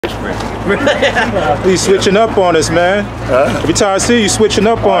aspirin. You switching up on us, man. Every time I see you switching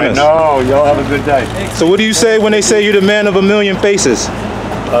up on us. No, y'all have a good day. So what do you say when they say you're the man of a million faces?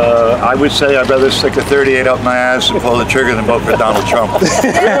 I would say I'd rather stick a 38 up my ass and pull the trigger than vote for Donald Trump.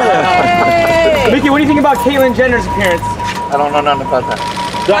 Mickey, what do you think about Caitlyn Jenner's appearance? I don't know nothing about that.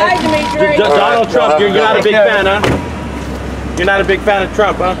 Hi, Dimitri. Donald Trump, you're not a big fan, huh? You're not a big fan of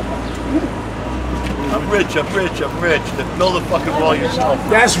Trump, huh? I'm rich. Then build a fucking wall yourself.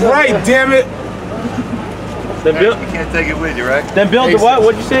 That's right, damn it. Then build, You can't take it with you, right? then build the what?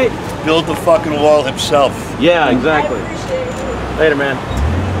 What'd you say? Build the fucking wall himself. Yeah, exactly. Later, man.